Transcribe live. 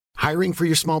Hiring for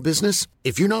your small business?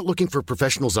 If you're not looking for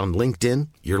professionals on LinkedIn,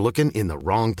 you're looking in the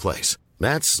wrong place.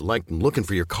 That's like looking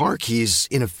for your car keys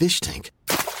in a fish tank.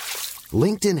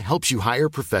 LinkedIn helps you hire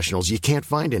professionals you can't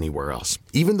find anywhere else,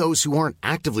 even those who aren't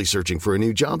actively searching for a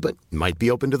new job but might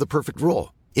be open to the perfect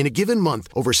role. In a given month,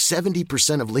 over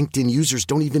 70% of LinkedIn users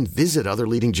don't even visit other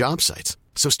leading job sites.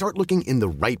 So start looking in the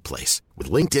right place.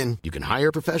 With LinkedIn, you can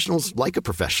hire professionals like a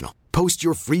professional. Post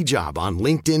your free job on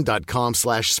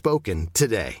linkedin.com/spoken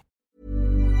today.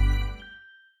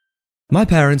 My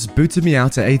parents booted me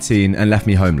out at 18 and left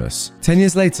me homeless. 10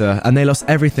 years later, and they lost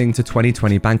everything to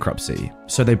 2020 bankruptcy.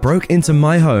 So they broke into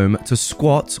my home to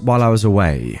squat while I was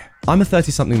away. I'm a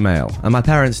 30-something male, and my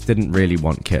parents didn't really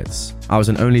want kids. I was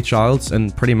an only child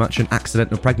and pretty much an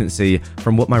accidental pregnancy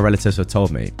from what my relatives have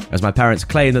told me, as my parents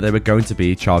claimed that they were going to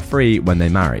be child-free when they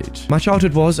married. My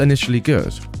childhood was initially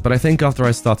good, but I think after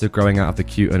I started growing out of the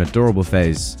cute and adorable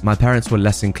phase, my parents were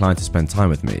less inclined to spend time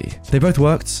with me. They both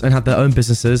worked and had their own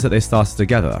businesses that they started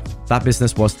together. That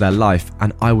business was their life,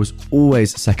 and I was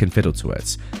always second fiddle to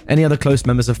it. Any other close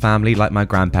members of family, like my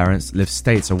grandparents, lived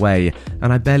states away,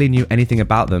 and I barely knew anything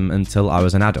about them until I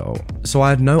was an adult. So I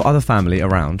had no other family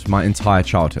around my entire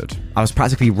childhood. I was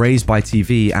practically raised by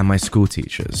TV and my school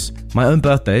teachers. My own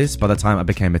birthdays, by the time I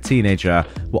became a teenager,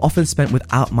 were often spent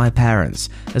without my parents,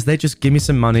 as they'd just give me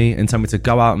some money and tell me to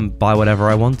go out and buy whatever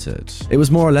I wanted. It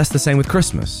was more or less the same with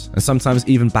Christmas, and sometimes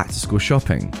even back to school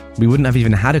shopping. We wouldn't have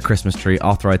even had a Christmas tree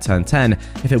after I turned 10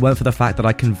 if it weren't for the fact that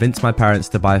I convinced my parents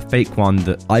to buy a fake one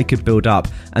that I could build up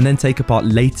and then take apart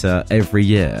later every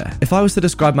year. If I was to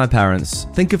describe my parents,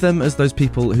 think of them as those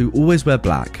people who always wear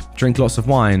black, drink lots of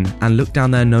wine, and look down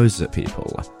their noses at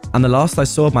people. And the last I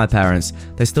saw of my parents,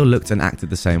 they still looked and acted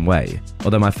the same way,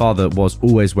 although my father was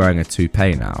always wearing a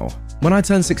toupee now. When I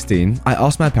turned 16, I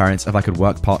asked my parents if I could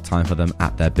work part-time for them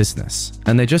at their business,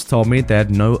 and they just told me they had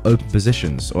no open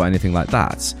positions or anything like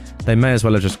that. They may as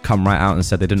well have just come right out and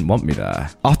said they didn't want me there.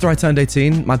 After I turned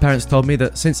 18, my parents told me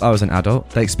that since I was an adult,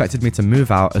 they expected me to move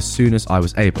out as soon as I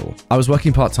was able. I was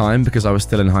working part-time because I was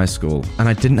still in high school, and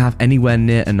I didn't have anywhere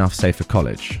near enough saved for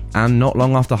college. And not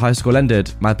long after high school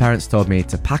ended, my parents told me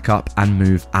to pack up and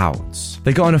move out.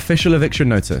 They got an official eviction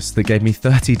notice that gave me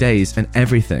 30 days and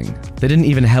everything. They didn't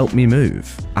even help me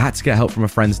move. I had to get help from a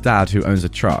friend's dad who owns a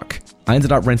truck. I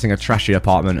ended up renting a trashy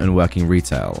apartment and working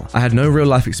retail. I had no real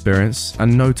life experience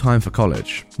and no time for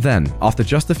college. Then, after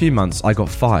just a few months, I got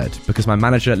fired because my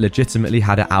manager legitimately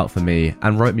had it out for me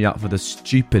and wrote me up for the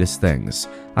stupidest things.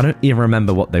 I don't even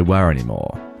remember what they were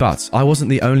anymore. But I wasn't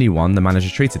the only one the manager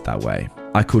treated that way.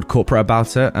 I called corporate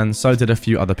about it, and so did a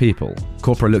few other people.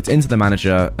 Corporate looked into the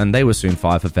manager, and they were soon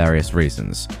fired for various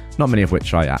reasons, not many of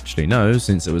which I actually know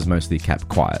since it was mostly kept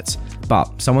quiet.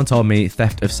 But someone told me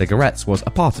theft of cigarettes was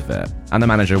a part of it, and the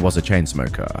manager was a chain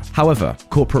smoker. However,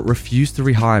 corporate refused to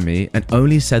rehire me and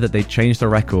only said that they'd changed the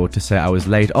record to say I was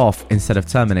laid off instead of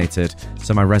terminated,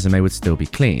 so my resume would still be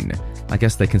clean. I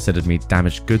guess they considered me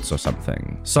damaged goods or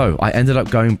something. So I ended up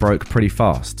going broke pretty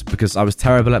fast because I was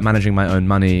terrible at managing my own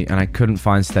money and I couldn't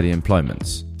find steady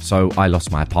employment. So I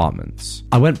lost my apartment.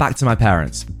 I went back to my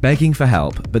parents, begging for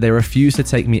help, but they refused to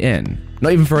take me in.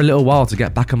 Not even for a little while to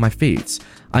get back on my feet.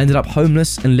 I ended up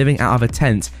homeless and living out of a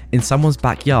tent in someone's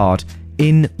backyard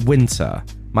in winter.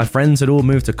 My friends had all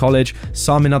moved to college,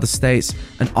 some in other states,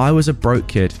 and I was a broke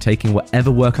kid taking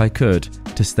whatever work I could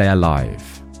to stay alive.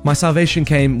 My salvation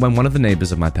came when one of the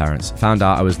neighbors of my parents found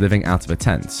out I was living out of a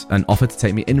tent and offered to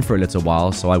take me in for a little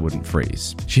while so I wouldn't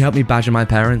freeze. She helped me badger my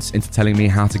parents into telling me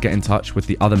how to get in touch with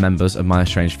the other members of my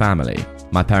estranged family.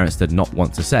 My parents did not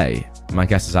want to say. My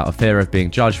guess is out of fear of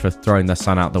being judged for throwing their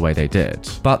son out the way they did.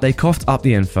 But they coughed up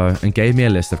the info and gave me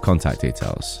a list of contact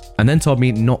details, and then told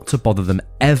me not to bother them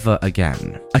ever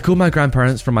again. I called my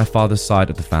grandparents from my father's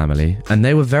side of the family, and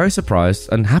they were very surprised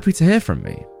and happy to hear from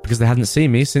me, because they hadn't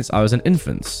seen me since I was an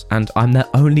infant, and I'm their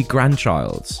only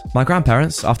grandchild. My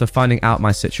grandparents, after finding out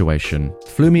my situation,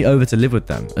 flew me over to live with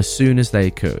them as soon as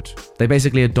they could. They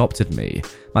basically adopted me.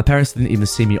 My parents didn't even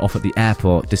see me off at the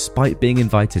airport despite being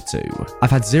invited to.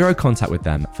 I've had zero contact with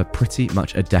them for pretty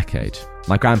much a decade.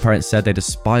 My grandparents said they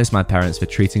despised my parents for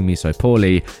treating me so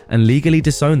poorly and legally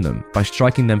disowned them by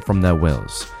striking them from their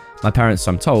wills. My parents,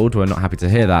 I'm told, were not happy to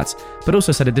hear that, but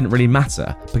also said it didn't really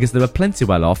matter because they were plenty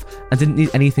well off and didn't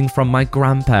need anything from my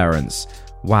grandparents.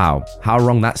 Wow, how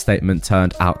wrong that statement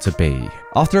turned out to be.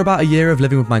 After about a year of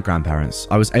living with my grandparents,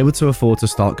 I was able to afford to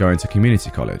start going to community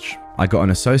college. I got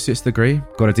an associate's degree,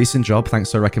 got a decent job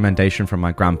thanks to a recommendation from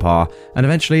my grandpa, and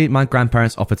eventually my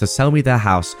grandparents offered to sell me their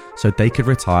house so they could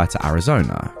retire to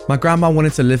Arizona. My grandma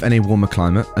wanted to live in a warmer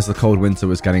climate as the cold winter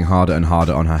was getting harder and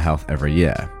harder on her health every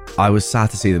year. I was sad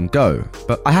to see them go,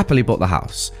 but I happily bought the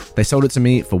house. They sold it to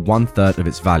me for 1/3 of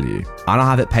its value, and I'll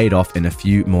have it paid off in a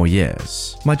few more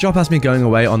years. My job has me going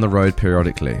away on the road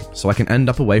periodically, so I can end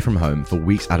up away from home for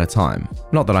weeks at a time.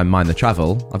 Not that I mind the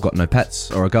travel, I've got no pets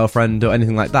or a girlfriend or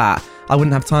anything like that. I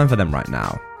wouldn't have time for them right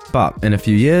now. But in a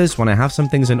few years, when I have some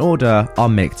things in order, I'll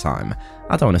make time.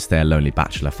 I don't want to stay a lonely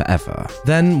bachelor forever.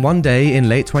 Then one day in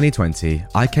late 2020,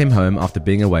 I came home after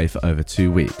being away for over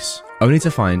 2 weeks, only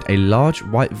to find a large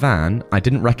white van I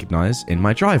didn't recognize in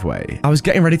my driveway. I was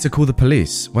getting ready to call the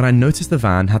police when I noticed the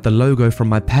van had the logo from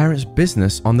my parents'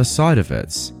 business on the side of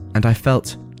it, and I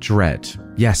felt dread.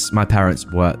 Yes, my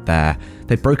parents weren't there.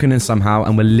 They'd broken in somehow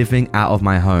and were living out of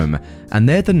my home, and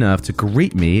they had the nerve to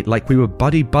greet me like we were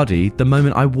buddy-buddy the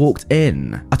moment I walked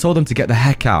in. I told them to get the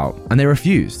heck out, and they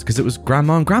refused because it was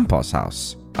Grandma and Grandpa's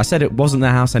house. I said it wasn't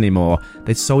their house anymore.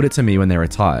 They'd sold it to me when they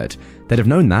retired. They'd have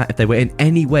known that if they were in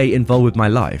any way involved with my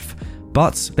life.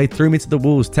 But they threw me to the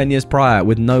wolves 10 years prior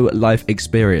with no life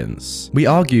experience. We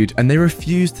argued and they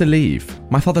refused to leave.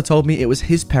 My father told me it was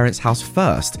his parents' house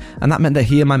first, and that meant that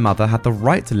he and my mother had the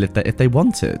right to live there if they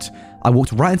wanted. I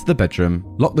walked right into the bedroom,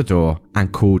 locked the door,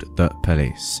 and called the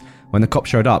police. When the cops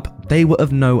showed up, they were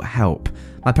of no help.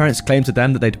 My parents claimed to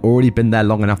them that they'd already been there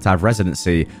long enough to have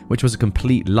residency, which was a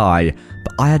complete lie,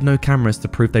 but I had no cameras to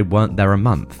prove they weren't there a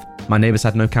month. My neighbours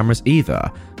had no cameras either,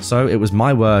 so it was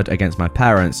my word against my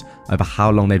parents over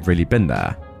how long they'd really been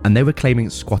there, and they were claiming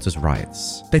squatters'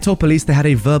 rights. They told police they had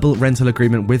a verbal rental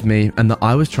agreement with me and that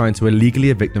I was trying to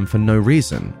illegally evict them for no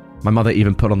reason. My mother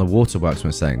even put on the waterworks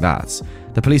when saying that.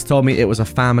 The police told me it was a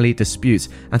family dispute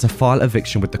and to file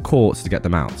eviction with the courts to get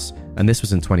them out, and this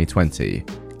was in 2020.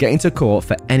 Getting to court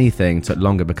for anything took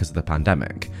longer because of the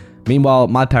pandemic. Meanwhile,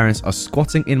 my parents are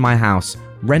squatting in my house,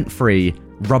 rent-free,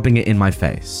 rubbing it in my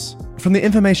face. From the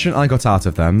information I got out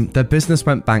of them, their business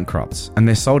went bankrupt and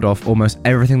they sold off almost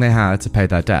everything they had to pay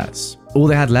their debts. All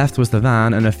they had left was the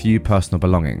van and a few personal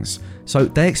belongings, so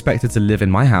they expected to live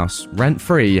in my house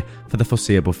rent-free for the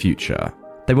foreseeable future.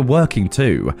 They were working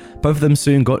too. Both of them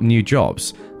soon got new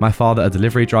jobs. My father a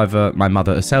delivery driver, my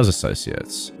mother a sales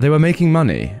associate. They were making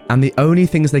money, and the only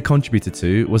things they contributed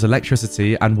to was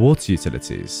electricity and water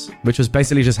utilities, which was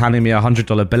basically just handing me a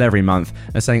 $100 bill every month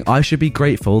and saying I should be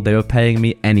grateful they were paying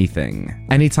me anything.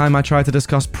 Anytime I tried to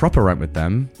discuss proper rent with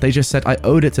them, they just said I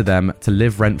owed it to them to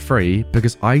live rent-free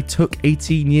because I took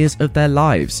 18 years of their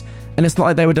lives. And it's not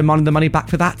like they were demanding the money back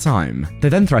for that time. They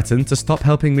then threatened to stop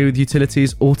helping me with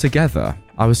utilities altogether.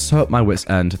 I was so at my wit's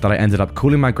end that I ended up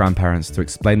calling my grandparents to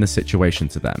explain the situation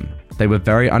to them. They were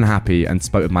very unhappy and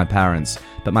spoke with my parents,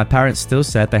 but my parents still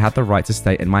said they had the right to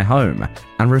stay in my home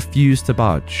and refused to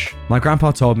budge. My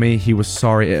grandpa told me he was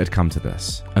sorry it had come to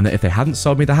this, and that if they hadn't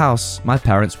sold me the house, my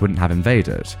parents wouldn't have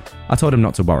invaded. I told him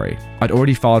not to worry. I'd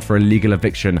already filed for a legal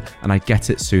eviction and I'd get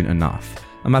it soon enough.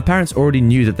 And my parents already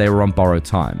knew that they were on borrowed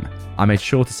time. I made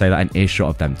sure to say that in earshot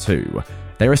of them too.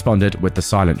 They responded with the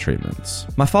silent treatment.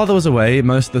 My father was away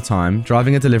most of the time,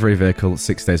 driving a delivery vehicle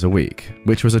 6 days a week,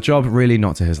 which was a job really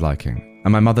not to his liking.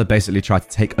 And my mother basically tried to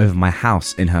take over my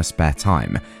house in her spare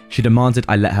time. She demanded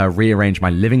I let her rearrange my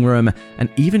living room and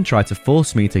even tried to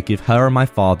force me to give her and my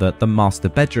father the master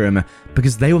bedroom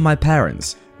because they were my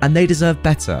parents. And they deserve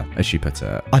better, as she put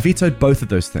it. I vetoed both of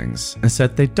those things and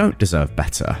said they don't deserve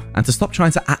better, and to stop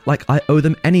trying to act like I owe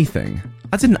them anything.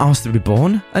 I didn't ask to be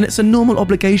born, and it's a normal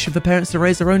obligation for parents to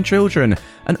raise their own children,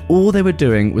 and all they were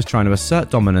doing was trying to assert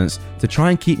dominance to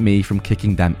try and keep me from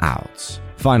kicking them out.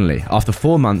 Finally, after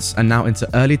 4 months and now into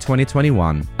early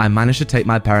 2021, I managed to take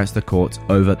my parents to court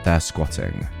over their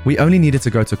squatting. We only needed to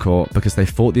go to court because they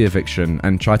fought the eviction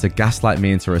and tried to gaslight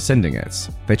me into rescinding it.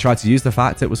 They tried to use the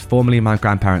fact it was formerly my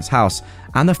grandparents' house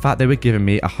and the fact they were giving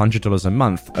me $100 a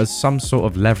month as some sort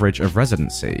of leverage of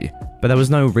residency. But there was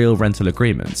no real rental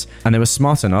agreement, and they were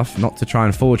smart enough not to try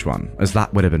and forge one, as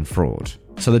that would have been fraud.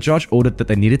 So the judge ordered that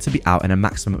they needed to be out in a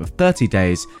maximum of 30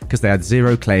 days because they had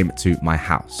zero claim to my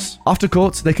house. After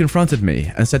court, they confronted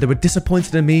me and said they were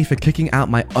disappointed in me for kicking out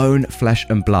my own flesh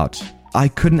and blood. I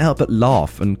couldn't help but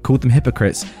laugh and called them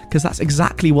hypocrites because that's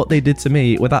exactly what they did to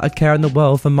me without a care in the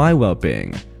world for my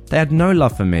well-being. They had no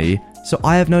love for me, so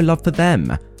I have no love for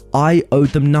them. I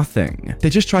owed them nothing. They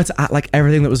just tried to act like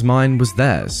everything that was mine was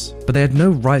theirs, but they had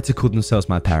no right to call themselves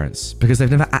my parents because they've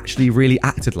never actually really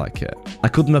acted like it. I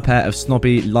called them a pair of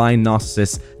snobby, lying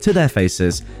narcissists to their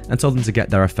faces and told them to get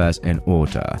their affairs in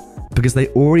order because they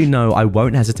already know I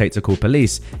won't hesitate to call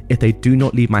police if they do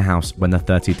not leave my house when the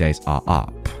 30 days are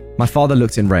up. My father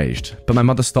looked enraged, but my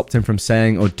mother stopped him from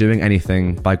saying or doing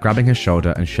anything by grabbing his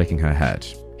shoulder and shaking her head.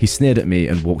 He sneered at me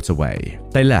and walked away.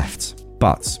 They left,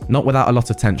 but not without a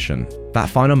lot of tension. That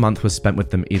final month was spent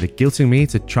with them either guilting me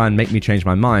to try and make me change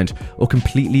my mind or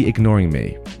completely ignoring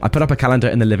me. I put up a calendar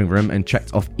in the living room and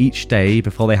checked off each day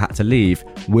before they had to leave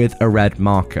with a red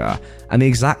marker, and the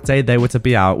exact day they were to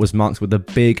be out was marked with a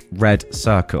big red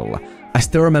circle. I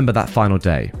still remember that final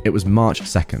day. It was March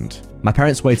 2nd. My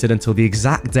parents waited until the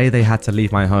exact day they had to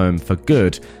leave my home for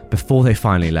good before they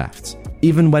finally left,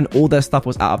 even when all their stuff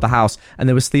was out of the house and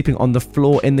they were sleeping on the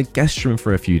floor in the guest room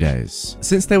for a few days.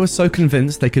 Since they were so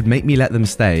convinced they could make me let them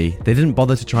stay, they didn't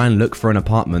bother to try and look for an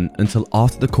apartment until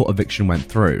after the court eviction went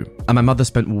through, and my mother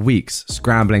spent weeks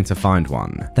scrambling to find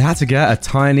one. They had to get a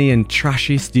tiny and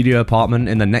trashy studio apartment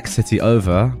in the next city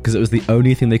over because it was the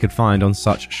only thing they could find on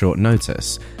such short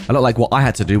notice. A lot like what I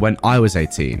had to do when I was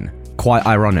 18. Quite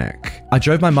ironic. I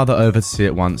drove my mother over to see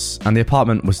it once, and the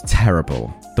apartment was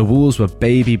terrible. The walls were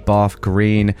baby bath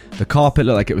green, the carpet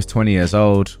looked like it was 20 years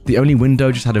old, the only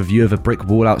window just had a view of a brick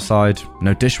wall outside,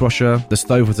 no dishwasher, the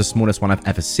stove was the smallest one I've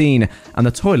ever seen, and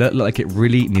the toilet looked like it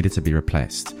really needed to be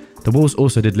replaced. The walls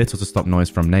also did little to stop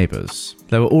noise from neighbours.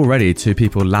 There were already 2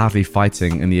 people loudly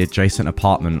fighting in the adjacent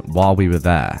apartment while we were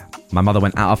there. My mother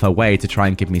went out of her way to try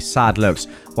and give me sad looks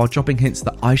while dropping hints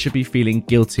that I should be feeling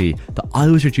guilty that I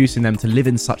was reducing them to live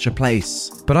in such a place.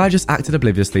 But I just acted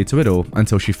obliviously to it all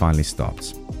until she finally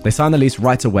stopped. They signed the lease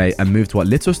right away and moved what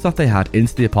little stuff they had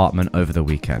into the apartment over the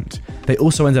weekend. They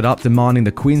also ended up demanding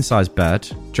the queen-size bed,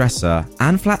 dresser,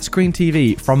 and flat-screen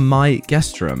TV from my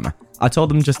guest room. I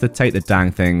told them just to take the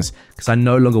dang things because I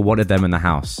no longer wanted them in the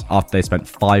house after they spent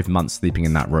 5 months sleeping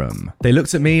in that room. They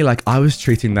looked at me like I was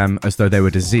treating them as though they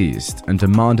were diseased and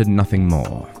demanded nothing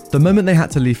more. The moment they had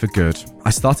to leave for good,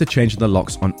 I started changing the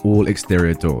locks on all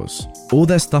exterior doors. All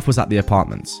their stuff was at the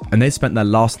apartment, and they'd spent their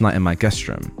last night in my guest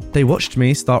room. They watched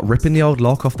me start ripping the old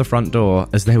lock off the front door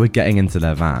as they were getting into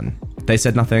their van. They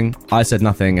said nothing, I said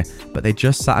nothing, but they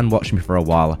just sat and watched me for a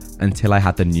while until I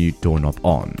had the new doorknob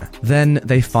on. Then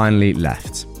they finally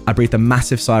left. I breathed a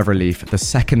massive sigh of relief the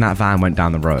second that van went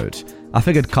down the road. I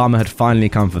figured karma had finally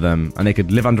come for them and they could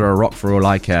live under a rock for all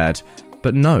I cared.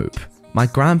 But nope. My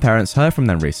grandparents heard from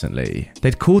them recently.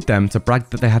 They'd called them to brag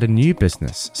that they had a new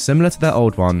business, similar to their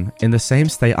old one, in the same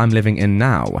state I'm living in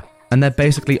now. And they're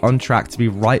basically on track to be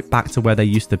right back to where they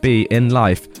used to be in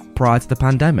life prior to the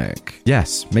pandemic.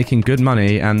 Yes, making good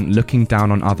money and looking down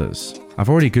on others. I've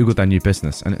already Googled their new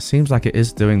business and it seems like it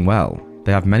is doing well.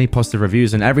 They have many positive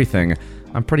reviews and everything.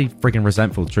 I'm pretty friggin'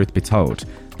 resentful, truth be told.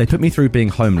 They put me through being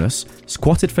homeless,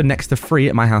 squatted for next to free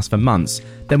at my house for months,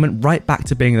 then went right back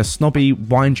to being the snobby,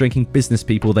 wine-drinking business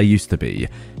people they used to be.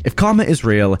 If karma is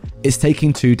real, it's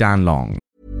taking too damn long.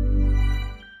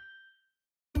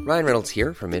 Ryan Reynolds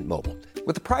here from Mint Mobile.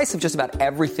 With the price of just about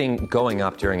everything going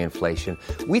up during inflation,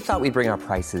 we thought we'd bring our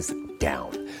prices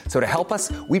down. So to help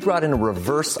us, we brought in a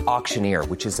reverse auctioneer,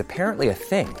 which is apparently a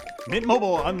thing. Mint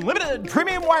Mobile Unlimited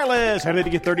Premium Wireless. How to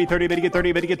get 30, 30, bit to get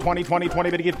 30, bit to get 20, 20, 20,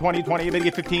 bit to get 20, 20, bit to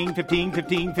get 15, 15,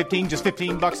 15, 15, just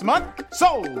 $15 a month?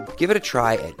 Sold! Give it a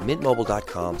try at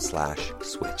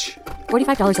mintmobile.com/switch.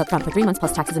 $45 up front for 3 months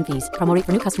plus taxes and fees. Promo rate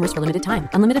for new customers for limited time.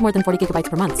 Unlimited more than 40 gigabytes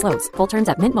per month. Slows full terms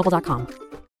at mintmobile.com.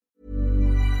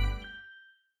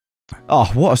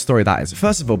 Oh, what a story that is.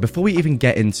 First of all, before we even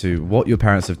get into what your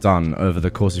parents have done over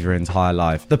the course of your entire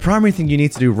life, the primary thing you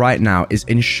need to do right now is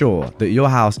ensure that your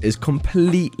house is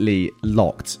completely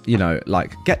locked. You know,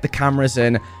 like get the cameras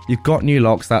in, you've got new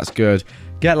locks, that's good.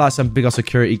 Get like some big old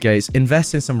security gates,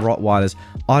 invest in some Rottweilers.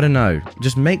 I don't know.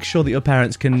 Just make sure that your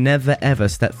parents can never ever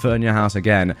step foot in your house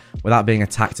again without being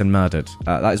attacked and murdered.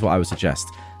 That is what I would suggest.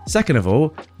 Second of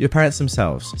all, your parents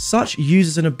themselves. Such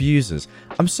users and abusers.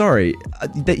 I'm sorry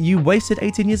that you wasted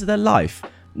 18 years of their life.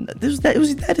 It was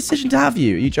their decision to have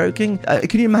you. Are you joking?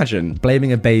 Can you imagine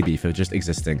blaming a baby for just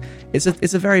existing? It's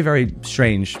a very, very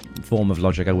strange form of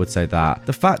logic, I would say that.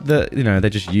 The fact that, you know,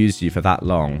 they just used you for that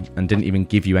long and didn't even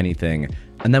give you anything.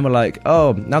 And then we're like,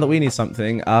 oh, now that we need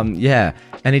something, yeah,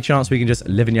 any chance we can just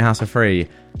live in your house for free?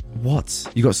 What?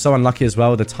 You got so unlucky as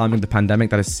well with the timing of the pandemic.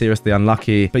 That is seriously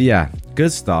unlucky. But yeah,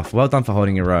 good stuff. Well done for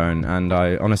holding your own. And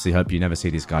I honestly hope you never see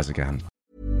these guys again.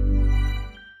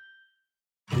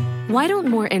 Why don't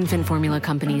more infant formula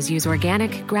companies use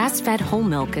organic, grass-fed whole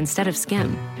milk instead of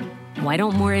skim? Why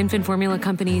don't more infant formula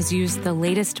companies use the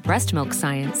latest breast milk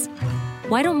science?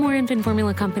 Why don't more infant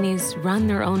formula companies run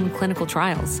their own clinical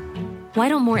trials? Why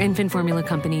don't more infant formula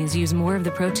companies use more of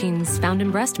the proteins found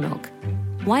in breast milk?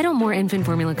 Why don't more infant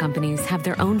formula companies have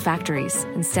their own factories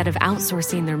instead of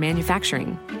outsourcing their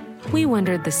manufacturing? We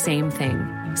wondered the same thing.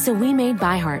 So we made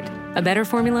ByHeart, a better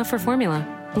formula for formula.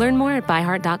 Learn more at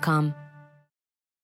byheart.com.